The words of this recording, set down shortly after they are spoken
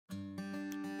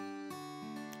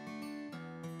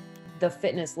the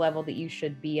fitness level that you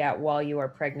should be at while you are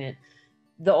pregnant,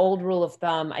 the old rule of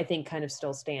thumb, I think, kind of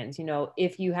still stands. You know,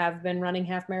 if you have been running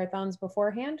half marathons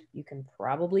beforehand, you can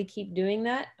probably keep doing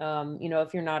that. You know,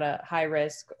 if you're not a high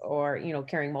risk or, you know,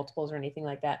 carrying multiples or anything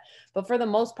like that. But for the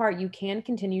most part, you can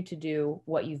continue to do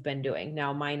what you've been doing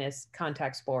now, minus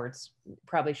contact sports.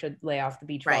 Probably should lay off the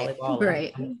beach volleyball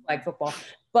and flag football.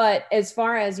 But as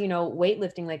far as, you know,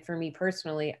 weightlifting, like for me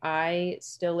personally, I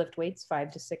still lift weights 5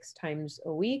 to 6 times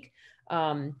a week.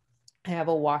 I have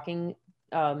a walking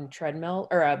treadmill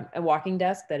or a walking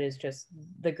desk that is just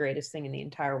the greatest thing in the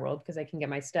entire world because I can get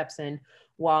my steps in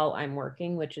while I'm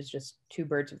working, which is just 2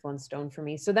 birds with 1 stone for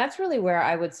me. So that's really where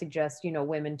I would suggest, you know,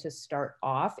 women to start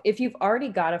off. If you've already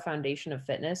got a foundation of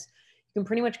fitness, you can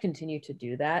pretty much continue to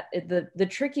do that. The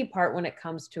tricky part when it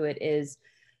comes to it is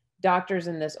doctors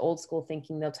in this old school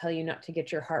thinking, they'll tell you not to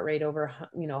get your heart rate over,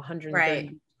 you know, 130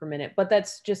 beats per minute, but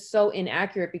that's just so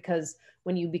inaccurate because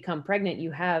when you become pregnant,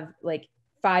 you have like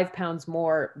 5 pounds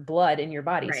more blood in your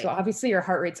body. So obviously your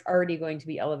heart rate's already going to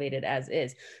be elevated as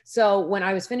is. So when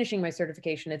I was finishing my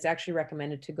certification, it's actually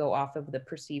recommended to go off of the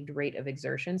perceived rate of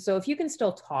exertion. So if you can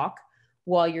still talk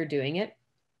while you're doing it,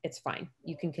 it's fine.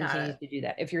 You can continue to do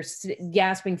that. If you're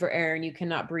gasping for air and you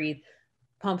cannot breathe,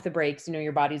 pump the brakes, you know,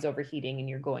 your body's overheating and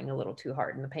you're going a little too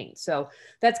hard in the paint. So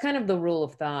that's kind of the rule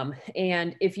of thumb.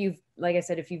 And if you've, like I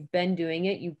said, if you've been doing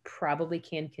it, you probably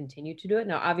can continue to do it.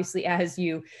 Now, obviously, as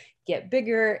you get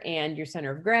bigger and your center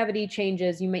of gravity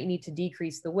changes, you might need to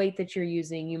decrease the weight that you're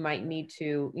using. You might need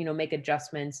to, you know, make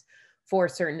adjustments for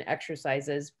certain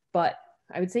exercises. But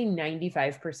I would say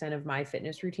 95% of my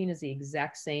fitness routine is the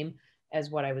exact same as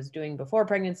what I was doing before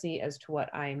pregnancy as to what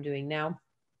I am doing now.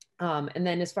 And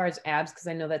then as far as abs, because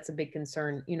I know that's a big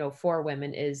concern, you know, for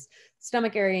women is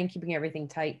stomach area and keeping everything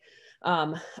tight.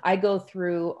 I go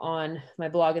through on my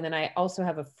blog, and then I also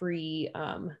have a free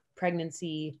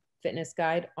pregnancy fitness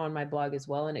guide on my blog as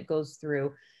well. And it goes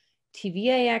through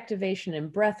TVA activation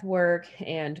and breath work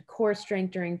and core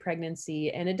strength during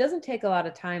pregnancy. And it doesn't take a lot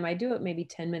of time. I do it maybe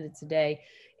 10 minutes a day.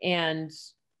 And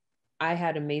I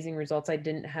had amazing results. I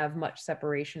didn't have much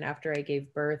separation after I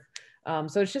gave birth.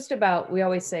 So it's just about, we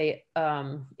always say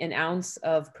an ounce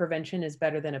of prevention is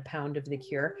better than a pound of the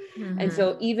cure. And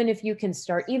so even if you can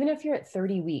start, even if you're at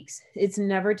 30 weeks, it's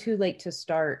never too late to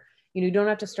start. You know, you don't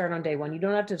have to start on day 1. You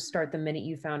don't have to start the minute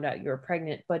you found out you're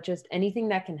pregnant, but just anything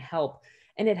that can help.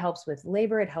 And it helps with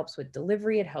labor. It helps with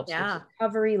delivery. It helps with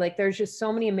recovery. Like there's just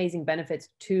so many amazing benefits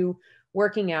to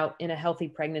working out in a healthy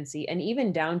pregnancy, and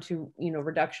even down to, you know,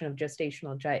 reduction of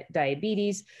gestational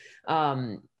diabetes.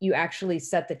 You actually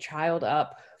set the child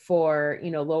up for,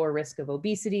 you know, lower risk of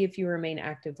obesity if you remain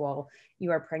active while you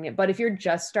are pregnant. But if you're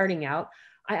just starting out,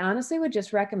 I honestly would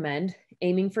just recommend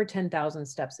aiming for 10,000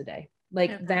 steps a day.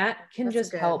 Like that can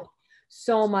just help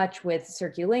so much with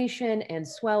circulation and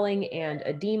swelling and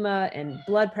edema and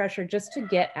blood pressure. Just to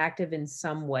get active in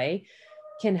some way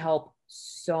can help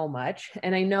so much.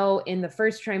 And I know in the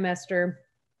first trimester,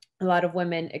 a lot of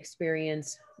women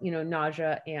experience, you know,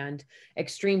 nausea and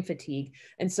extreme fatigue.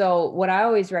 And so what I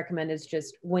always recommend is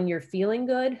just when you're feeling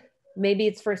good, maybe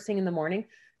it's first thing in the morning,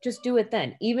 just do it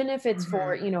then. Even if it's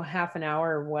for, you know, half an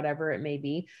hour or whatever it may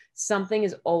be, something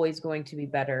is always going to be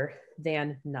better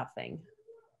than nothing.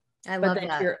 I love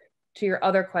that. To your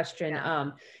other question,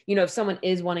 you know, if someone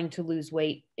is wanting to lose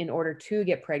weight in order to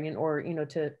get pregnant or, you know,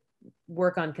 to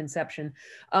work on conception,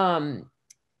 kind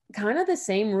of the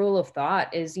same rule of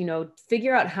thought is, you know,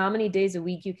 figure out how many days a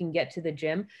week you can get to the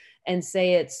gym, and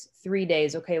say it's 3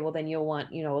 days. Okay, well then you'll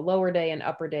want, you know, a lower day, an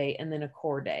upper day, and then a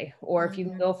core day. Or if you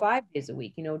can go 5 days a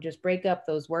week, you know, just break up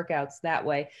those workouts that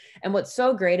way. And what's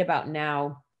so great about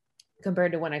now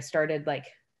compared to when I started like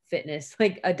fitness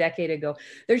like a decade ago,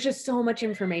 there's just so much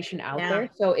information out there.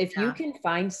 So if you can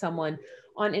find someone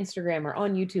on Instagram or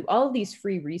on YouTube, all of these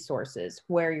free resources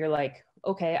where you're like,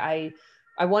 okay,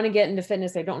 I want to get into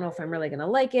fitness. I don't know if I'm really going to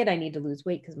like it. I need to lose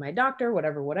weight because my doctor,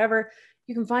 whatever.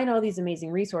 You can find all these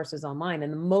amazing resources online.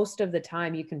 And most of the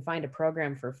time you can find a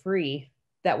program for free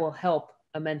that will help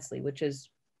immensely, which is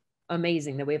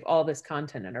amazing that we have all this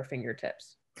content at our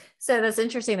fingertips. So that's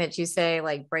interesting that you say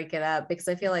like break it up, because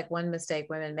I feel like one mistake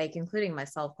women make, including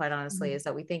myself, quite honestly, is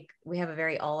that we think we have a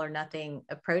very all or nothing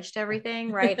approach to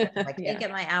everything, right? Like I can't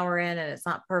get my hour in and it's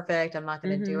not perfect, I'm not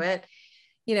going to do it.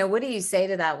 You know, what do you say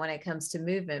to that when it comes to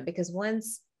movement? Because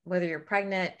once, whether you're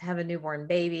pregnant, have a newborn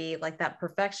baby, like that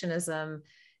perfectionism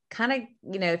kind of,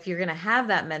 you know, if you're going to have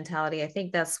that mentality, I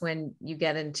think that's when you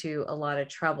get into a lot of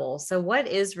trouble. So what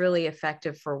is really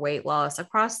effective for weight loss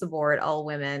across the board, all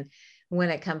women, when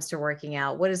it comes to working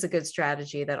out? What is a good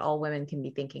strategy that all women can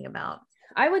be thinking about?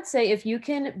 I would say if you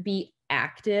can be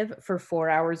active for 4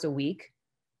 hours a week,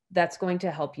 that's going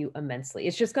to help you immensely.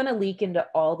 It's just going to leak into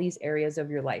all these areas of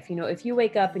your life. You know, if you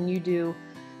wake up and you do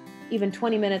even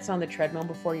 20 minutes on the treadmill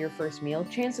before your first meal,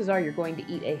 chances are you're going to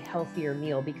eat a healthier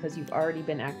meal because you've already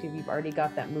been active, you've already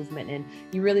got that movement in.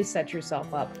 You really set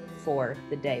yourself up for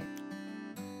the day.